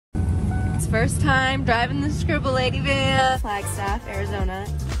It's first time driving the Scribble Lady van. Flagstaff, Arizona.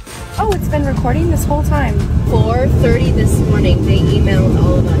 Oh, it's been recording this whole time. 4:30 this morning, they emailed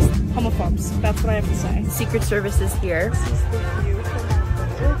all of us. Homophobes, that's what I have to say. Secret Service is here.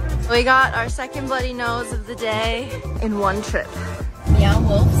 We got our second bloody nose of the day in one trip. Meow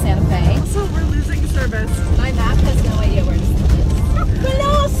Wolf, Santa Fe. Also, we're losing service. My map has no idea where this is. We're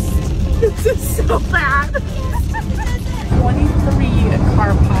lost! This is so bad. 23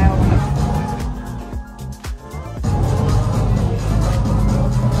 car pile up.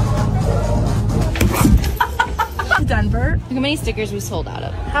 Denver. Look how many stickers we sold out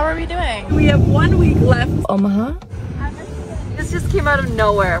of. How are we doing? We have 1 week left. Omaha? This just came out of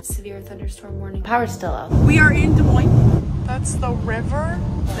nowhere. Severe thunderstorm warning. Power's still out. We are in Des Moines. That's the river.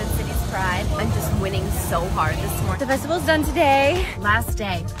 Twin Cities Pride. I'm just winning so hard this morning. The festival's done today. Last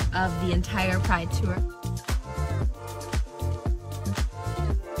day of the entire Pride tour.